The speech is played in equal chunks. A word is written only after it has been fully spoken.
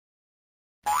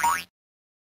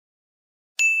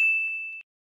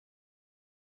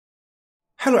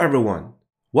Hello everyone,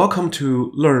 welcome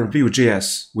to Learn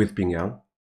Vue.js with Bingyang.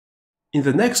 In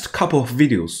the next couple of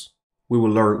videos, we will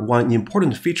learn one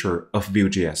important feature of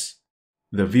Vue.js,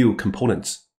 the Vue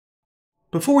components.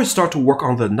 Before we start to work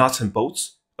on the nuts and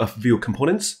bolts of Vue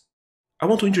components, I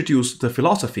want to introduce the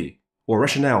philosophy or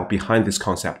rationale behind this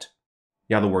concept.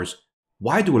 In other words,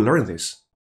 why do we learn this?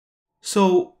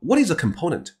 So, what is a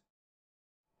component?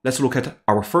 Let's look at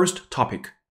our first topic,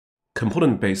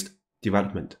 component-based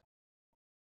development.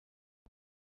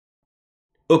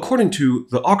 According to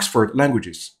the Oxford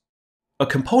Languages, a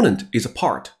component is a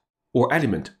part or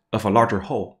element of a larger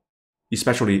whole,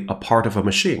 especially a part of a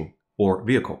machine or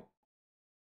vehicle.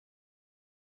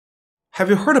 Have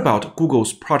you heard about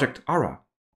Google's Project Ara?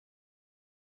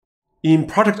 In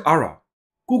Project Ara,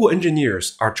 Google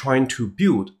engineers are trying to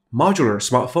build modular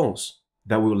smartphones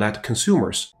that will let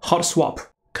consumers hot swap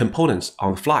components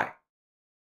on the fly.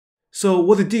 So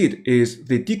what they did is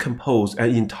they decomposed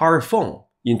an entire phone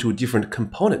into different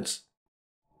components.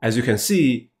 As you can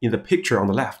see in the picture on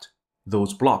the left,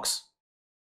 those blocks.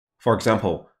 For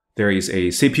example, there is a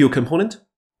CPU component,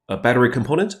 a battery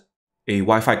component, a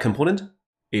Wi-Fi component,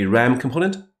 a RAM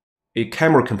component, a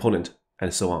camera component,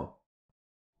 and so on.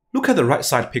 Look at the right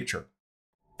side picture.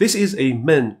 This is a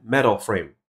main metal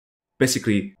frame,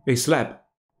 basically a slab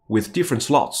with different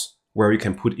slots where you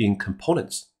can put in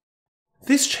components.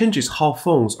 This changes how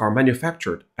phones are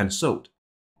manufactured and sold.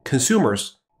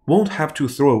 Consumers won't have to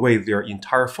throw away their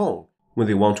entire phone when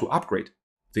they want to upgrade.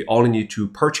 They only need to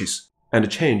purchase and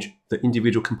change the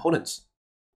individual components.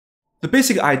 The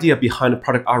basic idea behind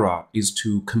Project Ara is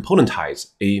to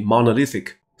componentize a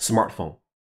monolithic smartphone.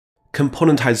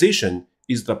 Componentization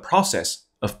is the process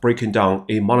of breaking down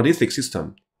a monolithic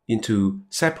system into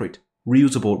separate,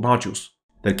 reusable modules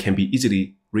that can be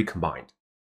easily recombined.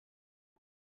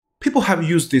 People have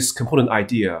used this component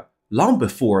idea long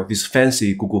before this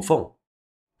fancy Google phone.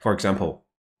 For example,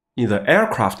 in the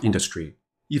aircraft industry,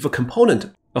 if a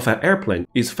component of an airplane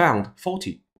is found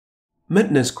faulty,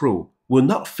 maintenance crew will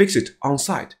not fix it on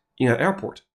site in an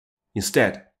airport.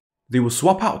 Instead, they will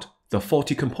swap out the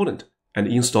faulty component and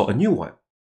install a new one.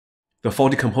 The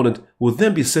faulty component will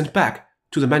then be sent back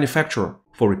to the manufacturer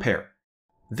for repair.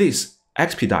 This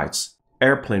expedites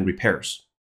airplane repairs.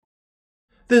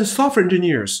 Then software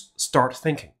engineers start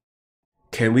thinking,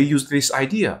 can we use this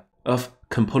idea of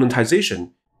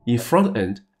componentization in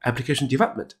front-end application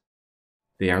development?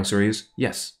 The answer is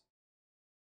yes.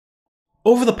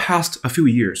 Over the past few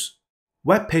years,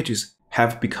 web pages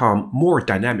have become more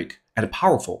dynamic and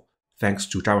powerful thanks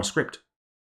to JavaScript.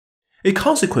 A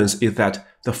consequence is that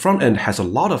the front end has a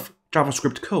lot of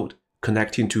JavaScript code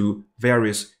connecting to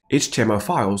various HTML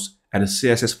files and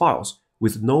CSS files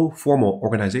with no formal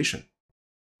organization.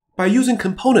 By using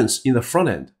components in the front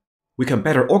end, we can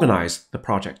better organize the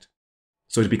project,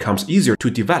 so it becomes easier to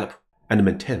develop and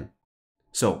maintain.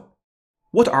 So,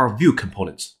 what are Vue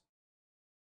components?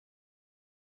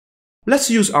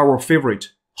 Let's use our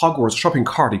favorite Hogwarts shopping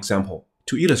cart example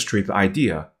to illustrate the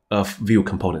idea of Vue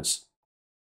components.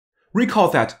 Recall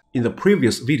that in the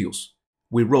previous videos,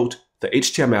 we wrote the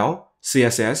HTML,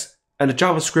 CSS, and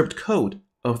JavaScript code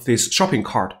of this shopping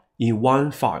cart in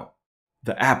one file,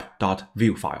 the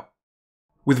app.vue file.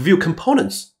 With Vue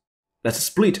components, let's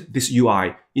split this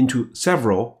UI into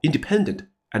several independent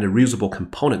and reusable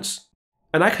components.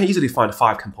 And I can easily find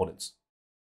 5 components.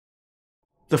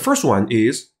 The first one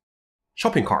is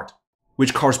shopping cart,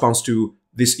 which corresponds to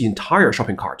this entire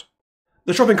shopping cart.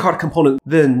 The shopping cart component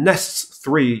then nests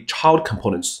 3 child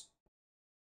components.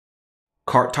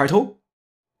 Cart title,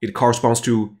 it corresponds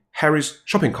to Harry's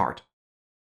shopping cart.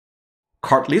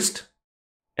 Cart list,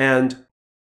 and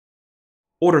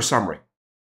order summary.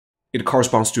 It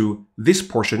corresponds to this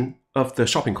portion of the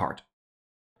shopping cart.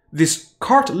 This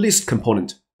cart list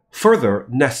component further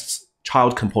nests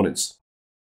child components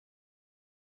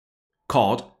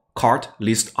called cart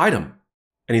list item,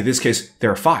 and in this case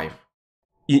there are 5.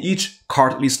 In each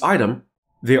cart list item,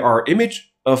 there are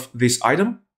image of this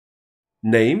item,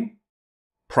 name,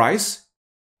 price,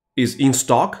 is in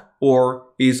stock or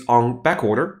is on back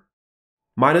order,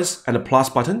 minus and a plus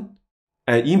button,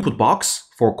 an input box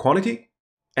for quantity,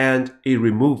 and a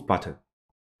remove button.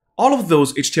 All of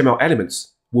those HTML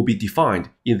elements will be defined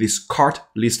in this cart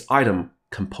list item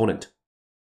component.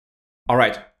 All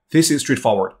right, this is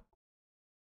straightforward.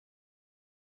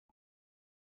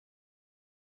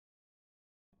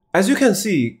 As you can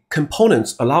see,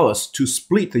 components allow us to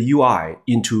split the UI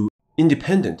into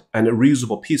independent and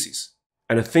reusable pieces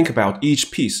and think about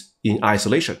each piece in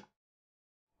isolation.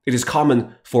 It is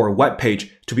common for a web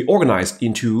page to be organized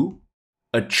into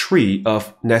a tree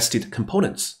of nested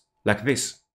components, like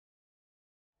this.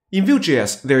 In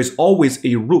Vue.js, there is always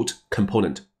a root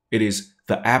component. It is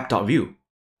the app.vue.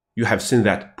 You have seen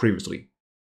that previously.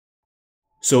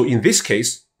 So in this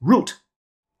case, root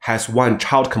has one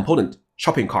child component,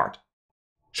 shopping cart.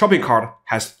 Shopping cart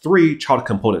has three child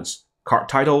components, cart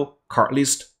title, cart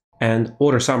list, and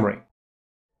order summary.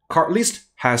 Cart list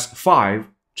has five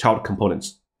child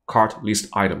components, cart list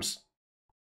items.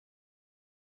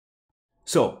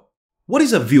 So, what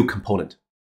is a Vue component?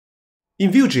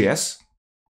 In Vue.js,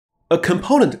 a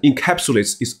component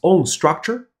encapsulates its own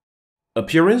structure,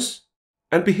 appearance,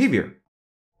 and behavior.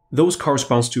 Those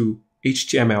corresponds to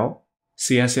HTML,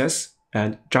 CSS,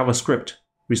 and JavaScript,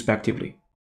 respectively.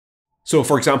 So,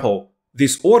 for example,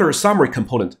 this order summary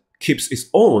component keeps its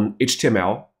own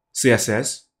HTML,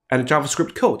 CSS, and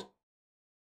JavaScript code.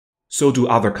 So do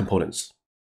other components.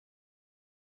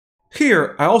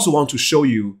 Here, I also want to show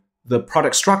you the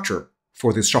product structure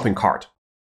for this shopping cart.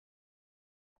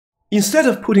 Instead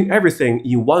of putting everything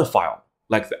in one file,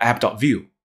 like the app.vue,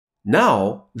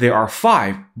 now there are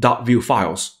 5 .vue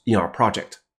files in our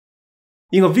project.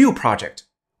 In a Vue project,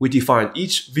 we define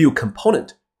each Vue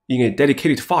component in a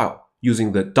dedicated file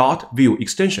using the .vue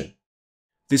extension.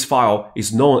 This file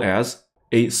is known as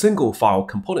a single file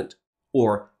component,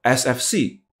 or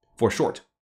SFC for short.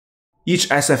 Each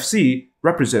SFC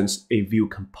represents a Vue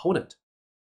component.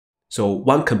 So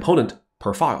one component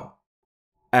per file.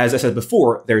 As I said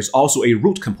before, there is also a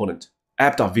root component,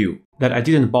 app.vue, that I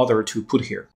didn't bother to put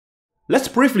here. Let's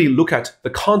briefly look at the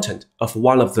content of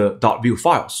one of the .vue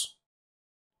files,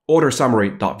 order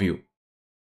summary.vue.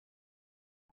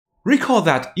 Recall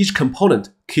that each component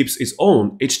keeps its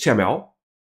own HTML,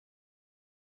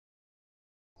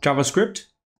 JavaScript,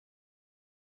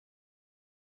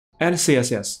 and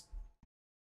CSS.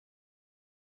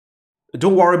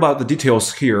 Don't worry about the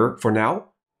details here for now.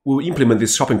 We'll implement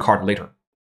this shopping cart later.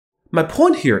 My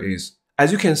point here is,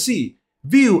 as you can see,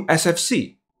 Vue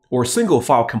SFC, or single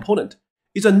file component,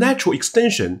 is a natural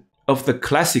extension of the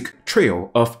classic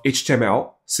trio of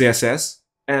HTML, CSS,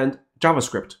 and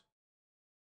JavaScript.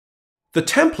 The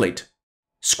template,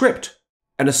 script,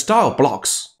 and style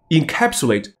blocks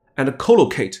encapsulate and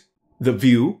collocate the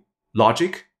view,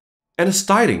 logic, and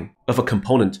styling of a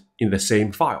component in the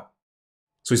same file.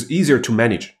 So it's easier to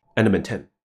manage and maintain.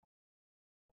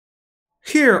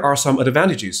 Here are some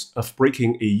advantages of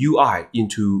breaking a UI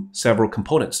into several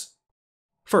components.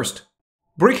 First,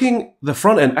 breaking the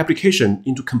front-end application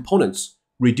into components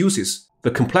reduces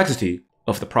the complexity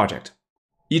of the project.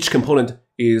 Each component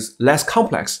is less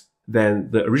complex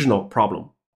than the original problem.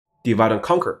 Divide and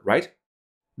conquer, right?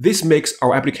 This makes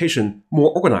our application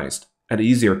more organized and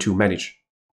easier to manage.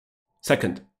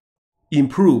 Second,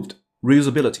 improved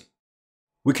reusability.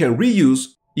 We can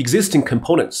reuse existing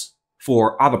components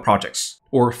for other projects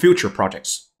or future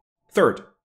projects. Third,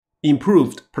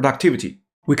 improved productivity.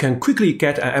 We can quickly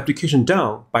get an application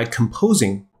done by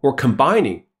composing or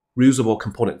combining reusable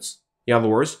components. In other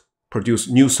words, produce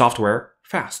new software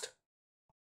fast.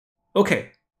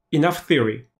 Okay, enough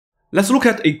theory. Let's look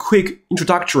at a quick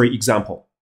introductory example.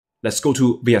 Let's go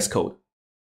to VS Code.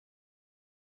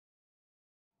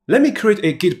 Let me create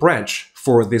a Git branch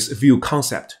for this Vue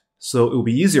concept, so it will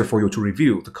be easier for you to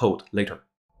review the code later.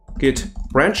 Git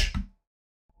branch,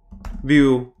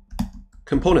 Vue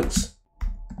components,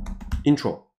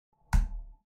 intro,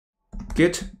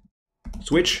 git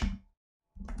switch,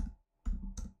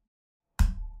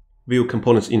 Vue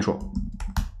components intro.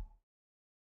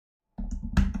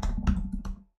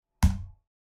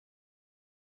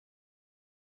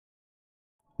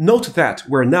 Note that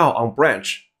we're now on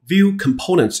branch Vue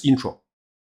components intro.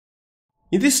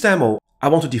 In this demo, I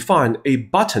want to define a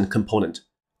button component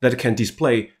that can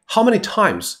display how many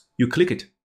times you click it.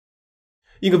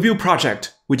 In a Vue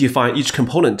project, we define each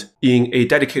component in a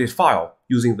dedicated file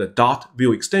using the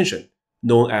 .vue extension,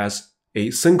 known as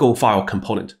a single file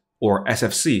component, or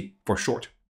SFC for short.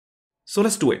 So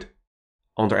let's do it.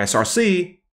 Under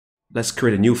src, let's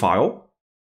create a new file,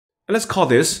 and let's call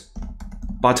this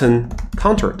button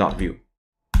counter.vue.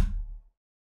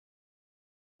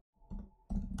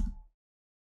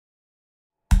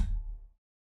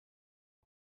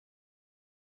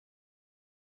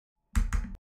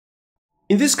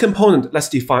 In this component, let's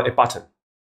define a button.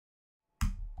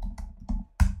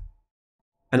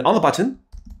 And on the button,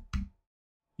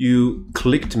 you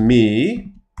clicked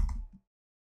me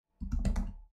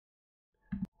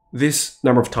this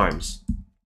number of times.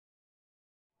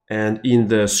 And in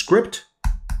the script,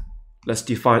 let's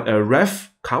define a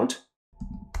ref count.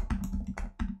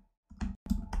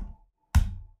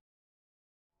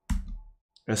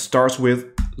 And starts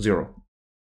with 0.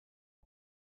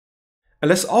 And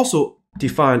let's also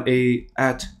define a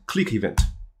 @click event.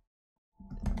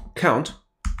 count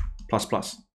plus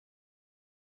plus.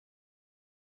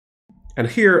 And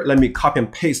here, let me copy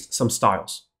and paste some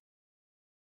styles.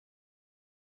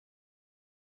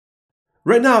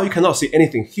 Right now, you cannot see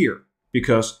anything here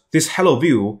because this hello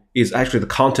view is actually the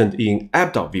content in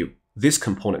app.view, this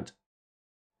component.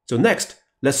 So next,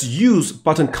 let's use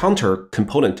button counter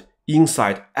component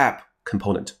inside app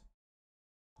component.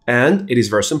 And it is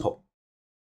very simple.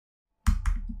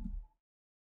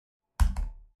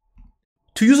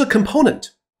 To use a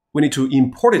component, we need to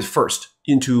import it first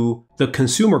into the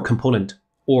consumer component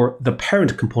or the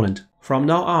parent component. From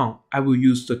now on, I will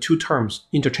use the two terms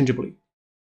interchangeably.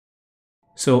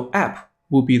 So app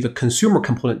will be the consumer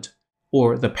component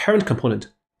or the parent component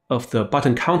of the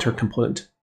button counter component.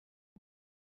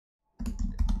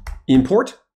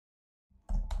 Import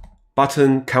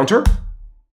button counter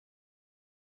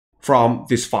from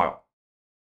this file.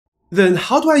 Then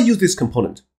how do I use this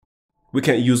component? We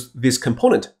can use this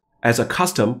component as a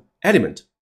custom element.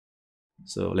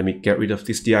 So let me get rid of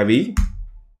this div.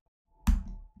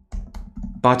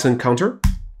 Button counter.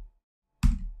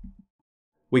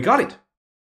 We got it.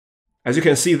 As you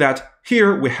can see that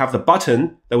here we have the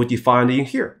button that we defined in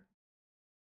here.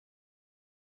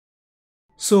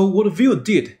 So what Vue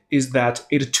did is that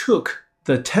it took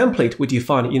the template we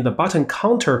defined in the button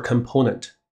counter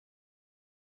component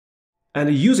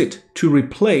and use it to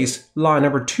replace line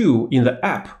number 2 in the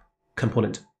app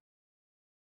component.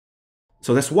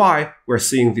 So that's why we're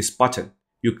seeing this button.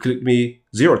 You click me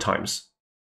 0 times.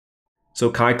 So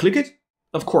can I click it?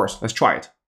 Of course, let's try it.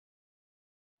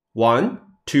 1,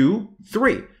 2,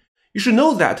 3. You should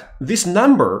know that this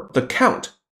number, the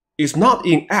count, is not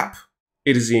in app.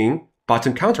 It is in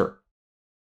button counter.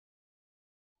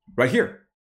 Right here.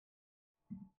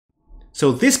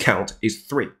 So this count is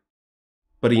 3.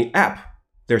 But in app,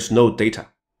 there's no data,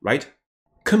 right?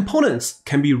 Components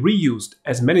can be reused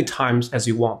as many times as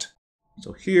you want.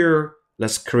 So here,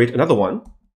 let's create another one.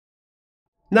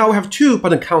 Now we have 2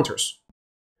 button counters.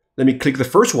 Let me click the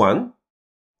first one.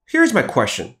 Here's my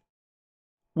question.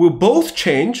 Will both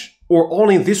change or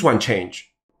only this one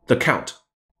change? The count.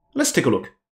 Let's take a look.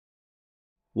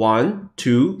 1,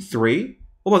 2, 3.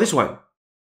 What about this one?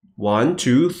 1,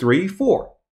 2, 3,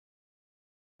 4.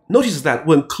 Notice that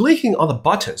when clicking on the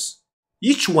buttons,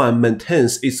 each one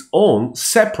maintains its own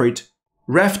separate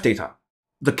ref data,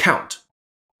 the count.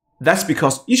 That's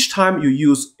because each time you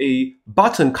use a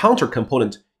button counter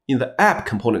component in the app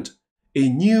component, a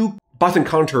new button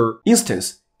counter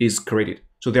instance is created.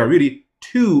 So there are really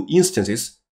 2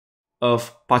 instances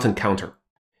of button counter.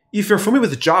 If you're familiar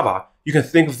with Java, you can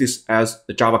think of this as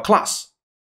the Java class.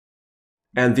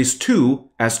 And these 2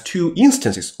 as 2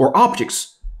 instances or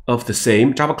objects of the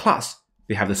same Java class.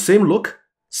 They have the same look,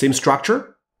 same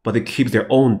structure, but they keep their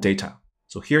own data.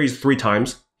 So here is 3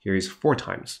 times, here is 4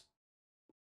 times.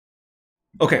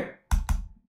 Okay.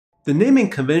 The naming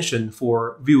convention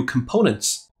for Vue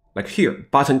components, like here,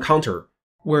 button counter,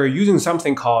 we're using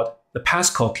something called the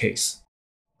Pascal case.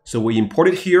 So we import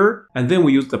it here, and then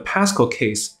we use the Pascal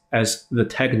case as the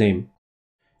tag name.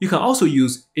 You can also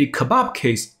use a kebab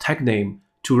case tag name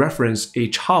to reference a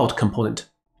child component,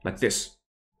 like this.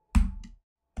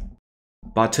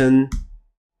 Button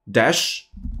dash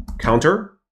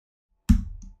counter.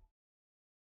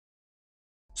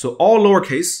 So all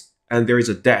lowercase, and there is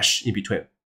a dash in between.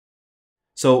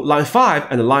 So line 5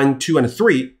 and line 2 and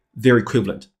 3, they're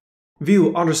equivalent.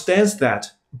 Vue understands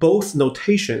that both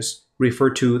notations refer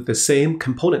to the same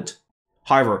component.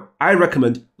 However, I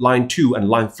recommend line 2 and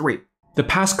line 3, the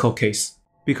Pascal case,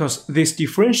 because this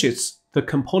differentiates the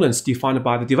components defined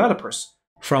by the developers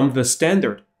from the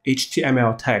standard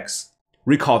HTML tags.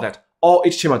 Recall that all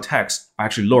HTML tags are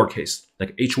actually lowercase,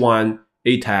 like h1,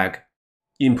 a tag,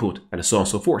 input, and so on and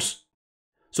so forth.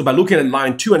 So by looking at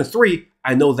line 2 and 3,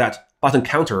 I know that button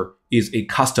counter is a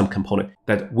custom component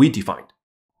that we defined.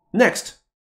 Next,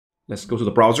 let's go to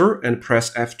the browser and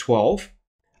press F12.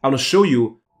 I want to show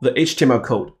you the HTML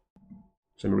code.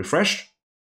 So let me refresh.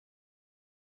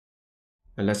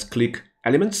 And let's click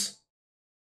Elements.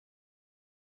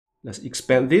 Let's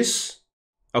expand this.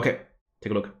 Okay,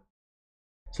 take a look.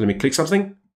 So let me click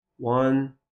something.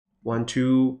 1, 1,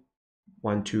 2,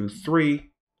 1, 2,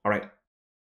 3. All right.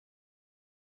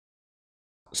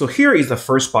 So here is the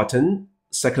first button,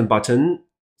 second button,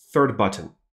 third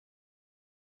button.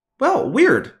 Well,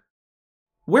 weird.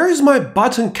 Where is my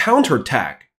button counter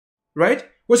tag, right?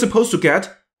 We're supposed to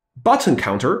get button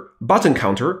counter,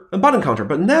 and button counter,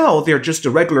 but now they're just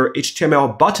a regular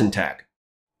HTML button tag.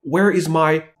 Where is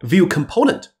my Vue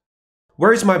component?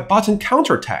 Where is my button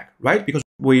counter tag, right? Because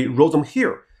we wrote them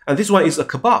here. And this one is a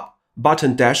kebab,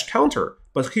 button dash counter,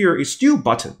 but here is still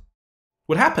button.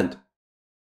 What happened?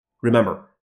 Remember,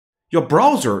 your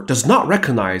browser does not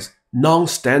recognize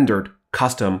non-standard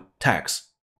custom tags.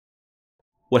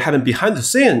 What happened behind the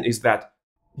scene is that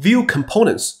Vue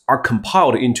components are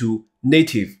compiled into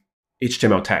native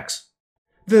HTML tags.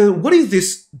 Then what is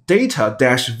this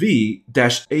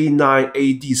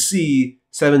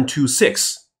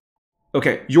data-v-a9adc726?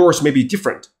 Okay, yours may be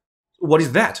different. What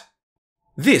is that?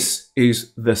 This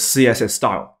is the CSS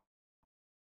style.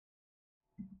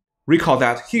 Recall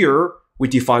that here we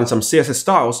define some CSS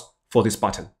styles for this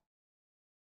button.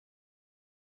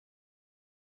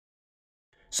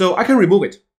 So I can remove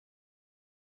it.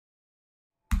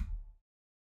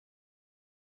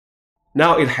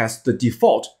 Now it has the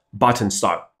default button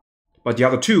style, but the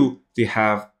other two, they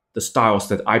have the styles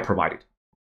that I provided.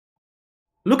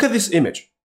 Look at this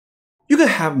image. You can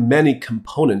have many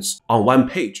components on one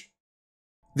page.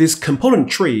 This component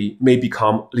tree may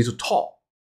become a little tall.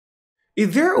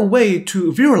 Is there a way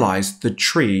to visualize the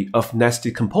tree of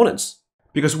nested components?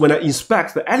 Because when I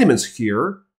inspect the elements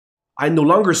here, I no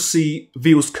longer see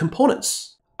Vue's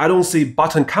components. I don't see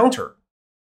button counter.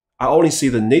 I only see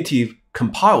the native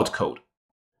compiled code.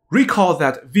 Recall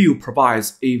that Vue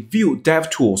provides a Vue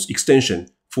DevTools extension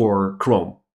for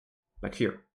Chrome, like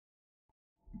here.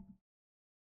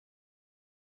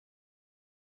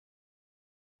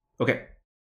 Okay.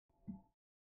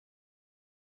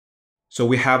 So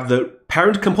we have the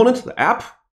parent component, the app,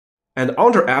 and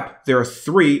under app, there are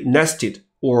three nested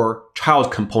or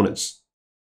child components.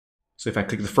 So if I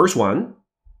click the first one,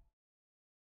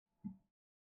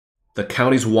 the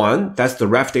count is 1, that's the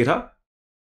ref data.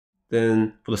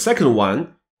 Then for the second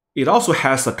one, it also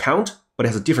has a count, but it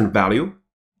has a different value.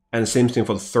 And same thing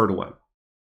for the third one.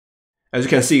 As you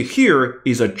can see, here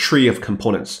is a tree of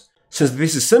components. Since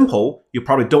this is simple, you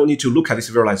probably don't need to look at this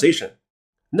visualization.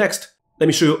 Next, let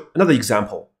me show you another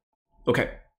example.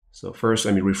 Okay, so first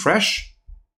let me refresh.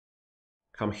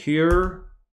 Come here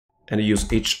and use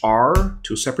HR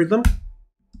to separate them.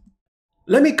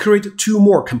 Let me create two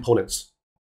more components.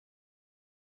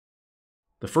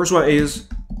 The first one is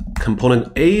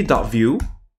component a.view,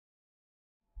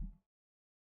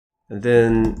 and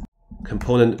then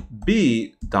component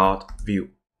b.view.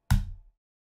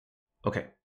 Okay.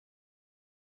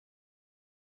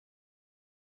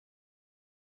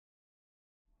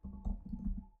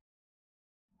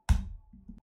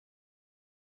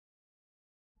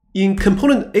 In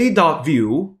component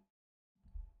a.view,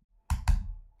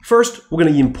 first we're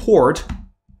going to import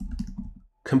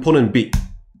component b.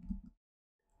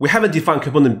 We haven't defined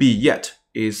component b yet.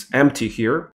 It's empty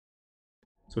here.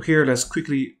 So here, let's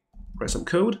quickly write some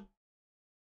code.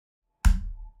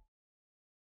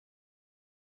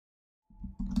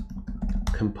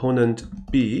 Component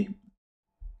b,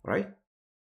 right?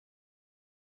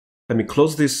 Let me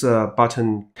close this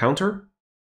button counter.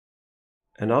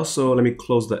 And also, let me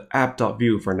close the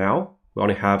app.view for now. We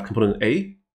only have component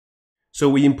A. So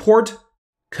we import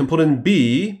component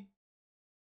B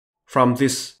from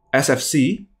this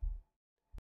SFC.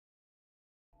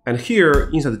 And here,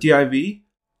 inside the div,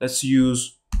 let's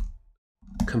use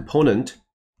component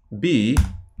B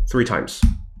 3 times.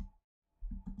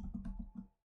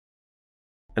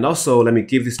 And also, let me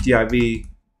give this div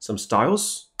some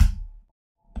styles.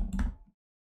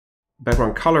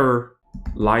 Background color,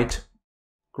 light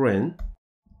green.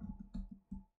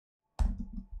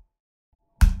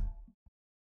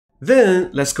 Then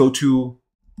let's go to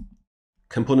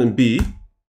component B.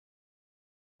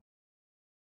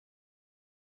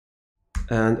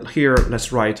 And here,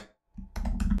 let's write,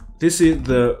 this is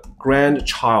the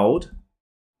grandchild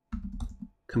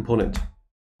component.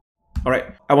 All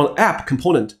right, I want app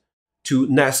component to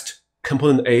nest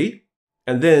component A,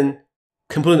 and then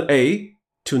component A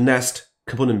to nest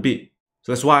component B.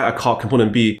 So that's why I call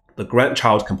component B the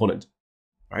grandchild component,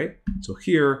 right? So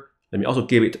here, let me also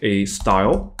give it a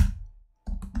style,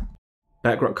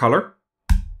 background color,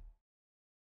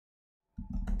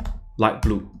 light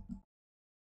blue.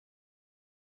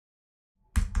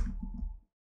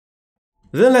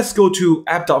 Then let's go to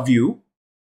app.view.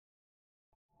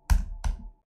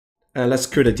 And let's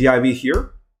create a div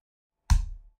here.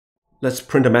 Let's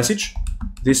print a message.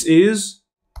 This is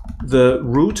the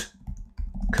root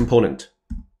component,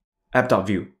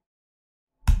 app.view.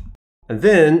 And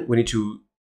then we need to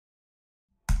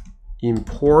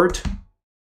import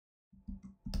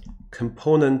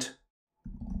component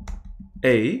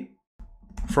A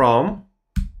from,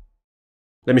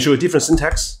 let me show you a different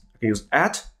syntax. I can use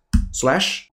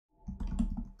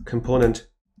 @/component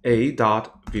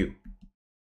A.view.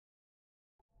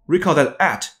 Recall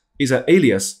that is an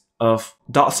alias of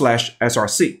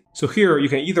 /src. So here you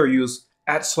can either use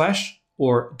 @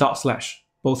 or //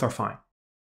 both are fine.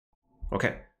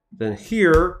 Okay, then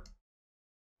here,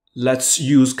 let's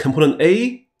use component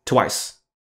A twice.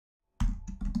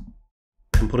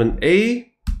 Component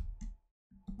A.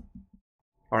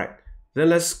 All right, then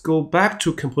let's go back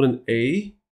to component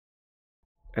A.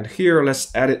 And here,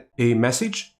 let's add a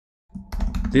message.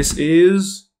 This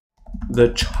is the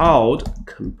child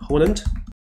component.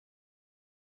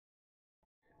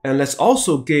 And let's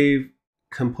also give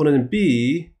component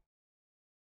B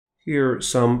here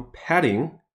some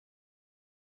padding.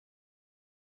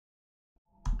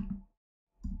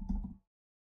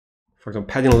 For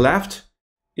example, padding left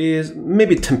is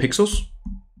maybe 10 pixels.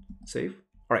 Save.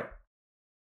 All right.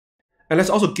 And let's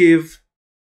also give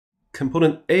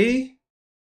component A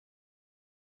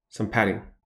some padding.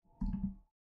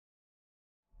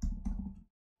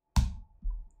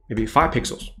 Maybe 5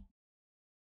 pixels.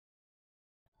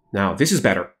 Now, this is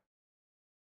better.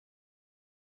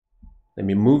 Let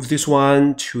me move this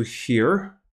one to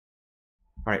here.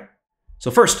 All right. So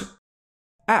first,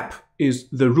 app is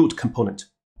the root component.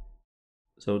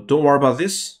 So don't worry about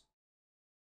this.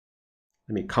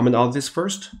 Let me comment out this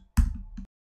first.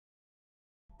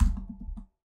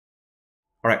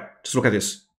 All right, just look at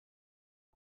this.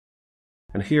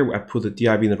 And here I put the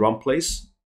div in the wrong place.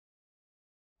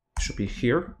 It should be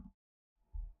here.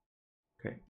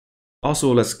 Okay.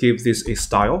 Also, let's give this a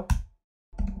style.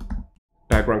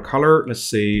 Background color, let's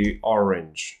say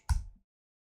orange.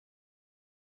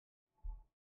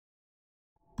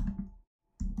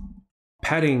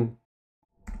 Padding,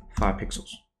 5 pixels.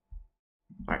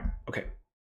 All right, okay.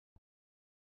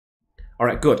 All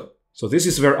right, good. So this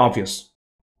is very obvious.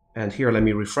 And here, let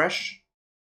me refresh.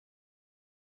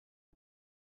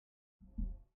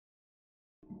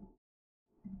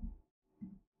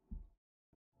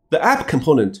 The app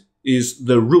component is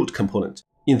the root component.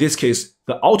 In this case,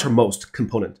 the outermost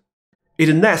component.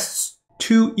 It nests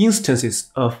 2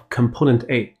 instances of component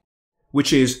A,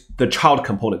 which is the child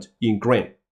component in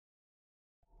green.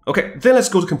 Okay, then let's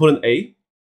go to component A.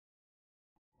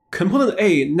 Component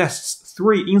A nests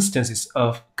 3 instances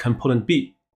of component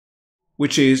B,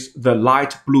 which is the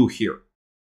light blue here.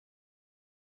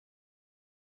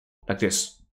 Like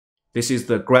this. This is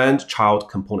the grandchild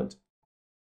component.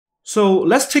 So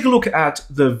let's take a look at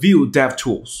the Vue dev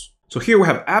tools. So here we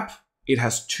have app. It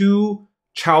has 2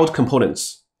 child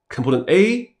components, component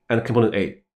A and component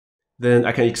A. Then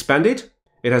I can expand it.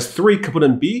 It has 3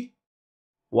 component B,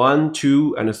 1,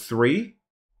 2, and 3.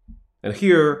 And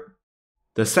here,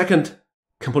 the second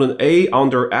component A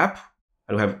under app,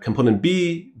 and we have component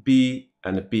B, B,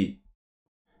 and B.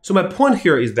 So my point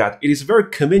here is that it is very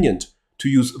convenient to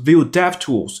use Vue dev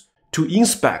tools to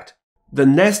inspect the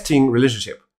nesting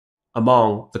relationship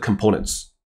among the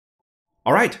components.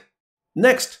 All right,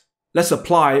 next, let's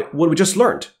apply what we just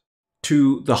learned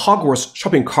to the Hogwarts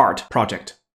shopping cart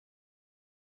project.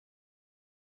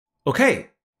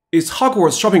 Okay, it's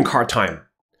Hogwarts shopping cart time.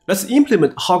 Let's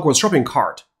implement Hogwarts shopping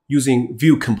cart using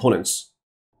Vue components.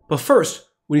 But first,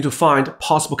 we need to find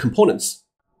possible components.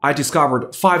 I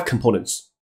discovered 5 components.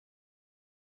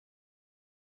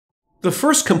 The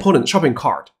first component, shopping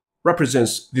cart,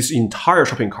 represents this entire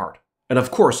shopping cart. And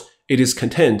of course, it is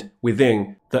contained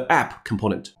within the app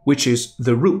component, which is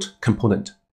the root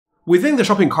component. Within the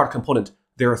shopping cart component,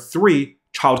 there are 3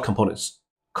 child components: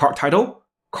 cart title,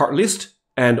 cart list,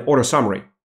 and order summary.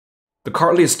 The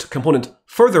cart list component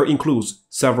further includes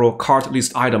several cart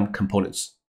list item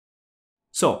components.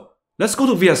 So let's go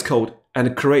to VS Code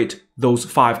and create those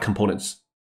 5 components.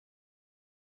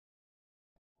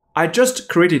 I just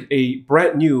created a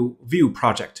brand new Vue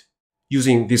project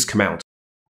using this command.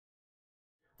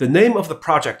 The name of the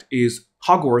project is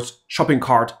Hogwarts Shopping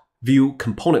Cart Vue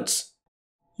Components.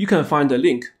 You can find a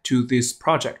link to this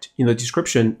project in the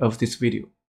description of this video.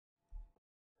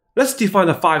 Let's define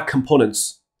the 5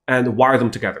 components and wire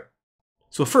them together.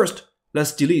 So first,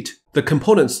 let's delete the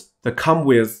components that come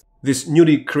with this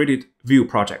newly created Vue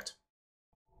project.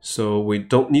 So we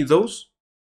don't need those.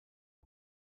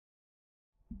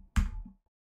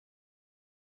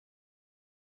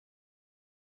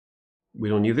 We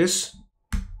don't need this.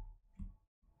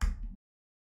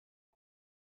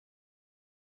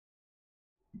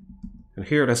 And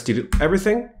here, let's delete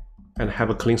everything and have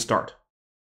a clean start.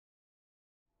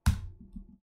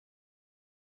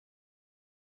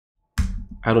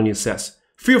 I don't need sets.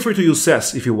 Feel free to use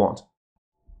sets if you want.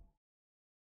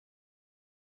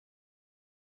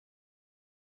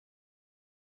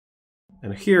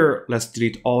 And here, let's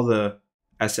delete all the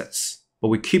assets, but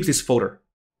we keep this folder.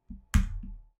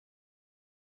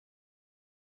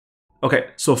 Okay,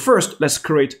 so first, let's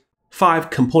create 5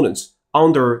 components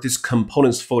under this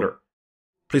components folder.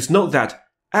 please note that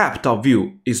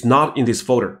app.view is not in this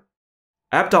folder.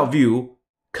 App.view,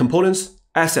 components,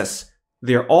 assets,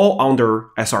 they're all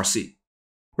under src.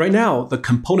 Right now, the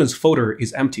components folder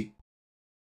is empty.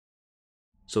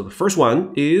 So the first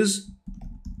one is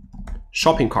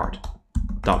shopping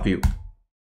cart.view.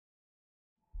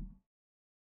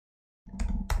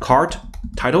 Cart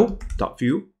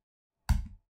title.view.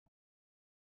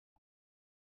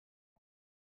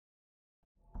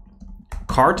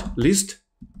 Cart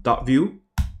list.view.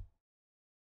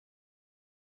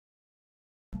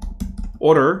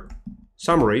 Order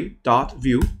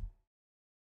summary.view.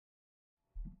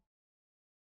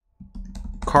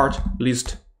 Cart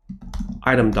list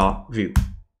item.view.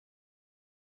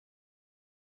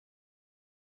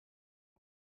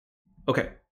 Okay.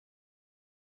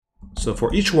 So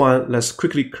for each one, let's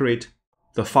quickly create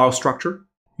the file structure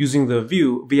using the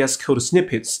View VS Code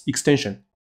snippets extension.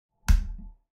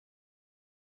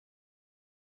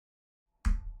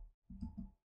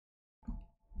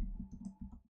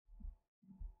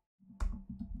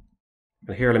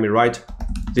 And here, let me write,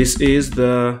 this is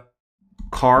the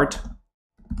cart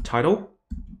title.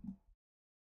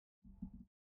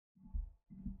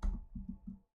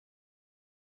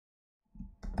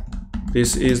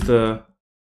 This is the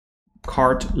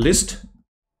cart list.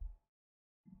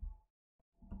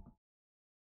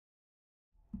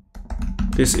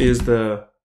 This is the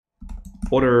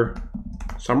order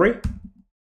summary.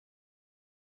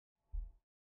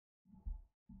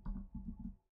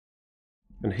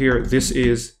 And here, this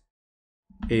is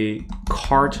a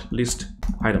cart list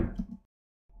item.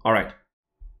 All right.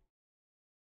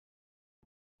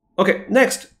 Okay,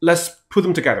 next, let's put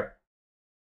them together.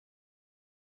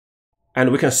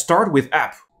 And we can start with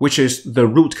app, which is the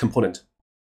root component.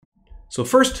 So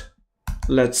first,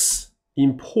 let's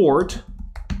import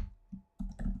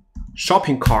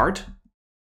shopping cart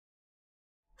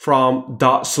from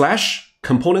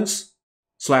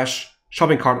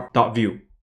 /components/shopping-cart.view.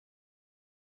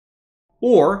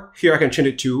 Or here I can change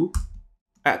it to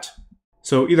 @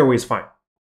 So either way is fine.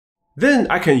 Then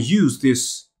I can use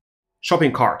this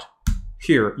shopping cart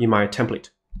here in my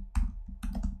template.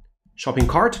 Shopping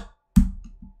cart.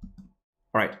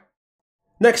 All right.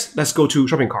 Next, let's go to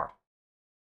shopping cart.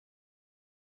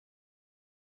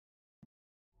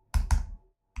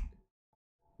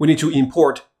 We need to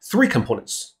import 3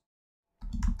 components.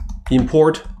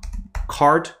 Import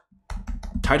cart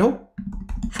title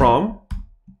from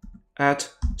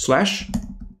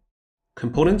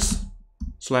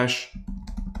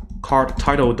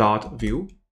 @/components/cart-title.view.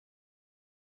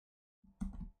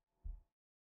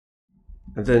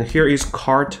 And then here is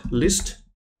cart list.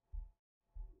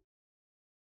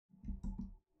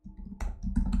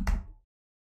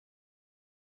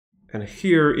 And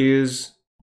here is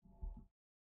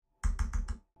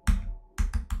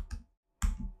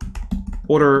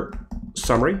order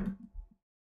summary.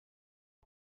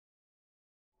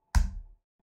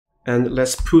 And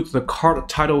let's put the cart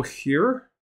title here.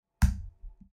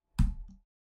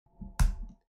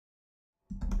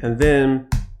 And then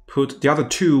put the other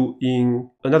 2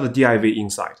 in another div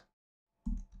inside.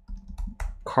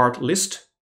 Cart list.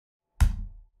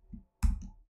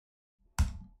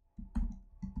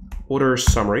 Order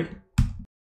summary.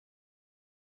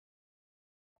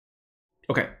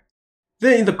 Okay.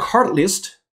 Then in the cart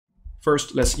list,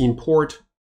 first let's import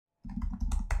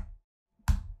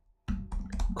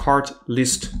cart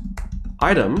list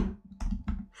item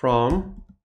from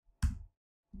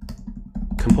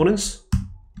components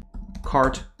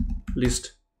cart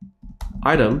list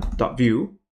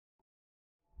item.view.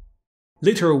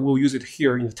 Later we'll use it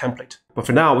here in the template, but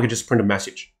for now we can just print a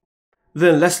message.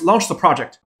 Then let's launch the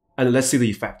project and let's see the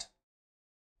effect.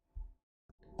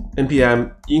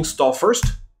 npm install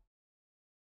first.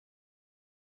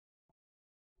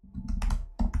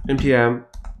 npm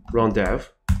run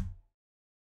dev.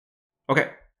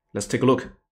 Okay, let's take a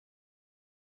look.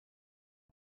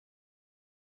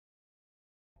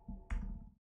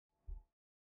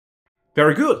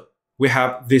 Very good. We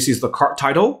have, this is the cart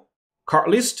title, cart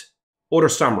list, order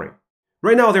summary.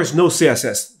 Right now there's no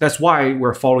CSS. That's why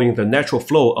we're following the natural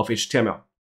flow of HTML.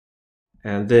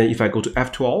 And then if I go to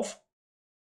F12,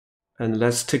 and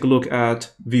let's take a look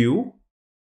at view.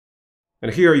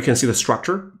 And here you can see the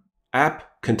structure.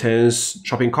 App contains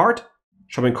shopping cart.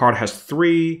 Shopping cart has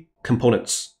 3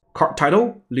 components: cart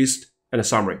title, list, and a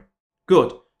summary.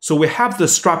 Good. So we have the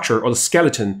structure or the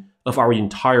skeleton of our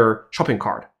entire shopping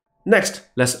cart. Next,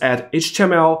 let's add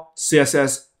HTML,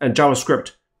 CSS, and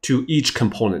JavaScript to each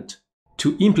component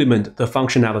to implement the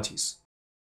functionalities.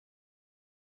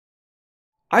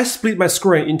 I split my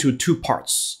screen into 2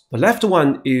 parts. The left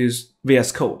one is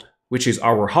VS Code. which is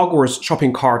our Hogwarts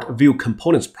shopping cart view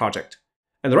components project.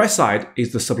 And the right side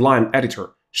is the Sublime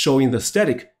editor, showing the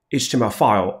static HTML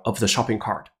file of the shopping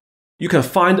cart. You can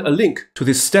find a link to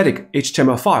this static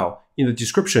HTML file in the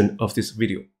description of this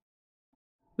video.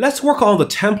 Let's work on the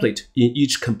template in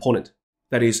each component.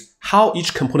 That is, how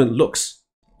each component looks.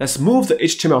 Let's move the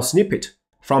HTML snippet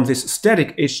from this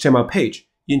static HTML page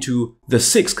into the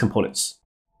 6 components,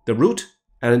 the root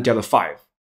and the other 5.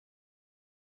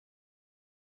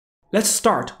 Let's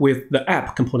start with the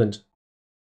app component.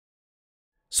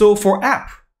 So for app,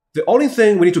 the only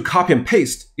thing we need to copy and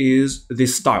paste is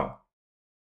this style.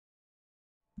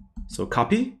 So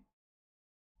copy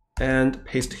and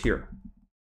paste here.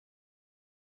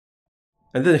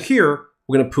 And then here,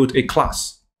 we're going to put a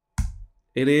class.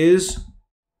 It is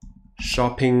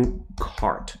shopping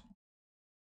cart.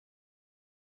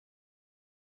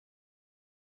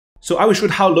 So I will show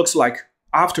you how it looks like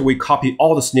after we copy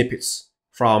all the snippets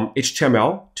from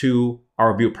HTML to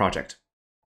our view project.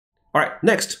 All right,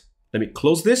 next, let me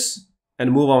close this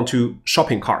and move on to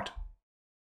shopping cart.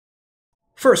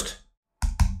 First,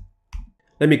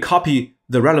 let me copy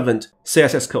the relevant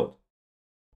CSS code.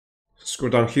 Scroll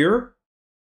down here.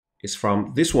 It's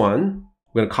from this one.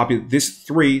 We're going to copy these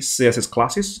 3 CSS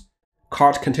classes: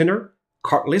 cart container,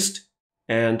 cart list,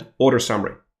 and order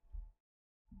summary.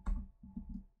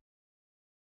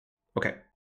 Okay,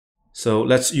 so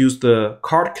let's use the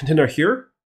cart container here.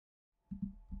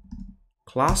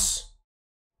 Class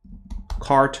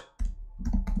cart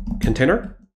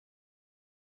container.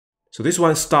 So this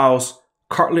one styles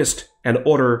cart list and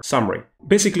order summary.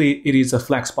 Basically, it is a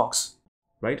flex box,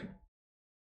 right?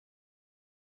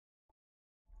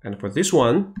 And for this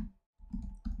one,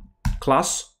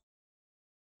 class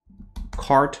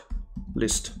cart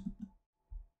list.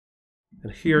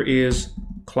 And here is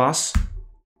class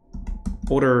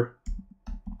order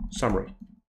summary.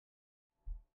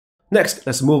 Next,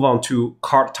 let's move on to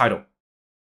cart title.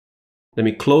 Let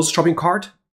me close shopping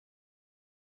cart.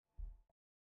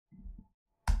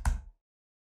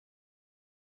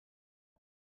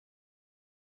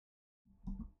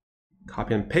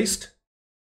 Copy and paste.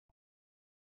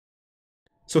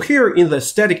 So here in the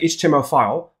static HTML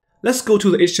file, let's go to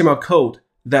the HTML code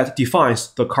that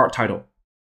defines the cart title.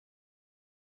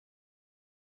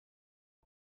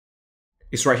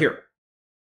 It's right here.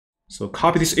 So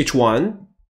copy this H1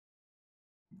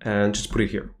 and just put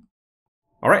it here.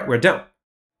 All right, we're done.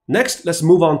 Next, let's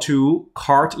move on to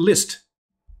cart list.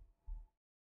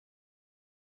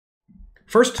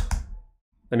 First,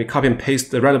 let me copy and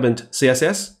paste the relevant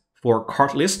CSS for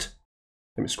cart list.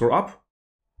 Let me scroll up.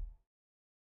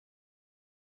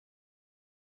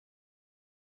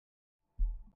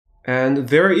 And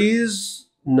there is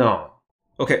none.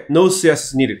 Okay, no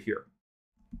CSS needed here.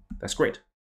 That's great.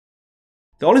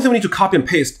 The only thing we need to copy and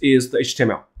paste is the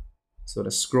HTML. So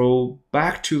let's scroll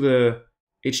back to the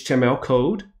HTML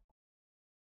code.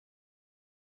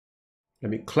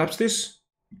 Let me collapse this,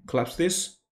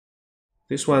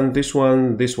 this one, this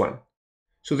one, this one.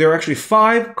 So there are actually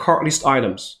 5 cart list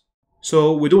items.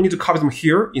 So we don't need to copy them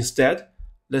here. Instead,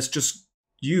 let's just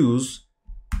use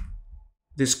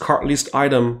this cart list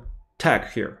item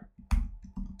tag here.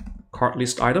 Cart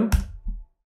list item.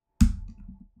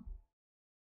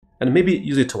 And maybe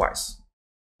use it twice.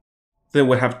 Then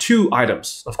we'll have 2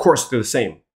 items. Of course, they're the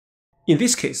same. In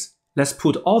this case, let's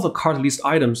put all the cart list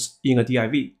items in a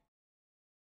div.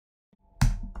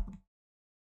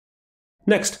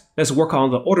 Next, let's work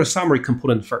on the order summary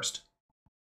component first.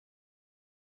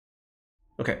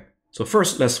 Okay, so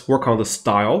first let's work on the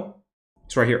style.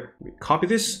 It's right here. We copy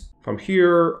this from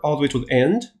here all the way to the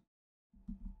end.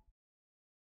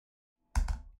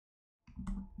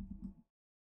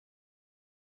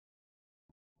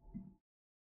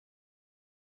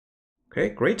 Okay,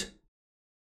 great.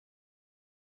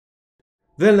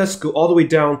 Then let's go all the way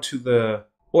down to the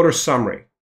order summary.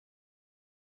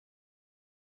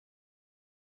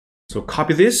 So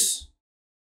copy this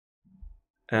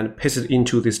and paste it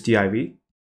into this div.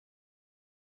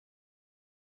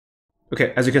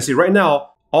 Okay, as you can see right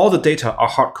now, all the data are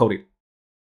hard-coded.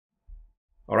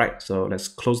 All right, so let's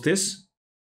close this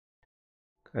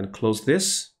and close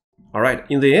this. All right,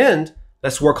 in the end,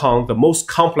 let's work on the most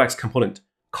complex component,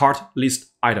 cart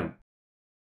list item.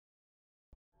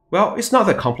 Well, it's not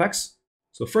that complex.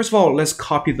 So first of all, let's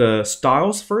copy the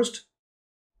styles first.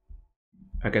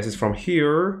 I guess it's from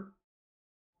here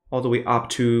all the way up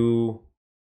to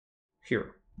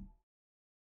here.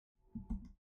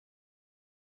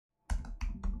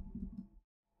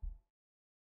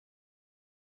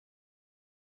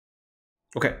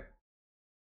 Okay.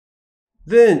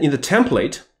 Then in the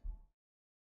template,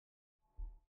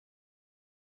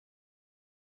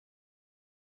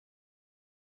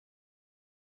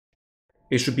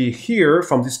 It should be here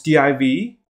from this div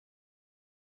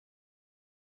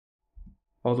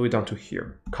all the way down to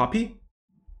here. Copy.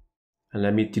 And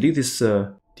let me delete this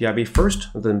div first,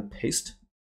 and then paste.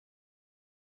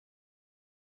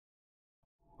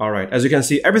 All right, as you can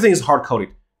see, everything is hard-coded.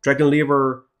 Dragon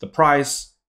liver, the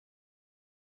price,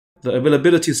 the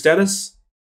availability status,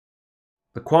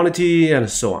 the quantity, and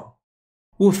so on.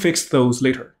 We'll fix those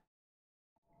later.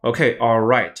 Okay, all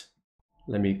right.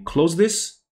 Let me close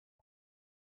this.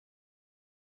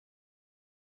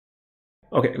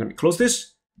 Okay, let me close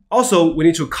this. Also, we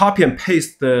need to copy and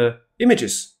paste the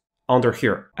images under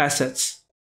here, assets.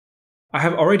 I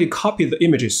have already copied the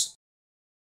images.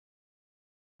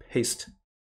 Paste.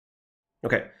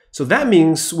 Okay, so that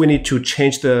means we need to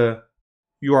change the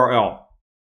URL.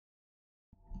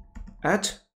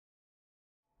 At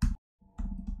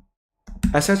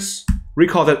assets.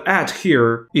 Recall that at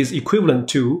here is equivalent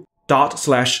to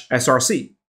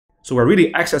 ./src. So we're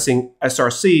really accessing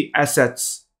src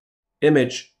assets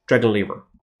image dragon liver.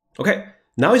 Okay,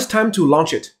 now it's time to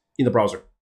launch it in the browser.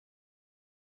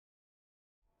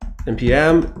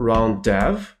 npm run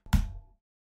dev.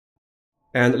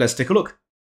 And let's take a look.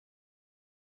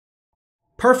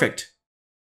 Perfect.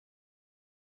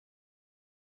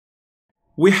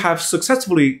 We have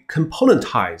successfully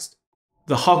componentized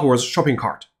the Hogwarts shopping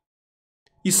cart.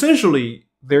 Essentially,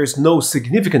 there is no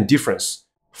significant difference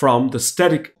from the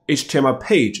static HTML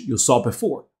page you saw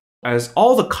before, as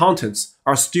all the contents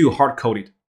are still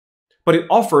hard-coded, but it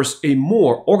offers a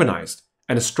more organized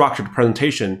and structured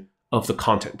presentation of the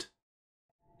content.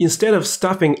 Instead of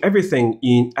stuffing everything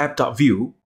in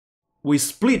app.view, we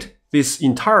split this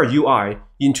entire UI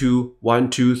into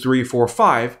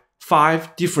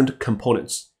 5 different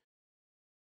components.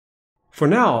 For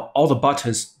now, all the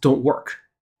buttons don't work.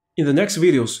 In the next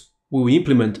videos, we will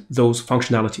implement those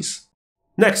functionalities.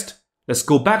 Next, let's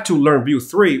go back to Learn Vue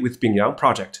 3 with Bingyang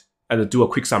project and do a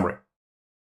quick summary.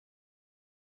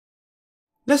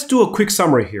 Let's do a quick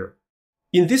summary here.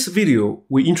 In this video,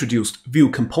 we introduced Vue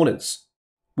components,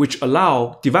 which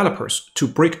allow developers to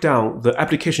break down the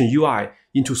application UI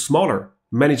into smaller,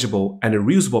 manageable, and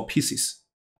reusable pieces.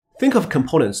 Think of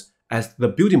components as the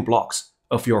building blocks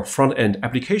of your front-end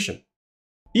application.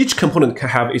 Each component can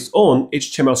have its own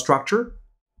HTML structure,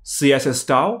 CSS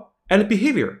style, and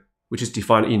behavior, which is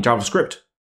defined in JavaScript,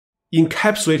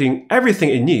 encapsulating everything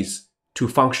it needs to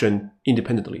function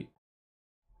independently.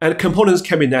 And components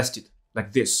can be nested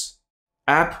like this.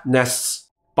 App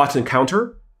nests button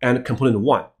counter and component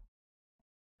 1.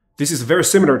 This is very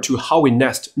similar to how we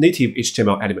nest native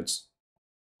HTML elements.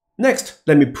 Next,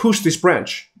 let me push this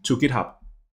branch to GitHub.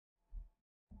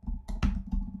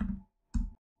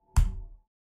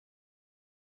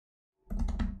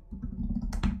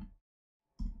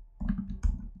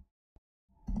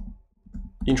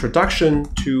 Introduction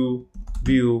to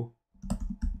Vue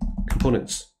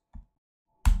components.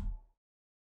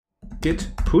 Git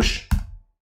push.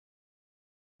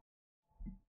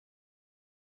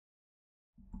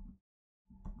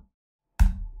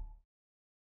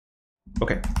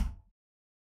 Okay.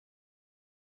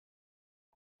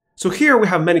 So here we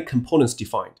have many components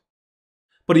defined.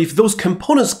 But if those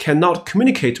components cannot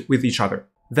communicate with each other,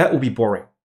 that will be boring.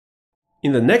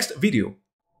 In the next video,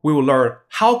 we will learn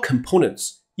how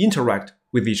components interact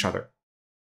with each other.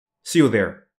 See you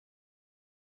there.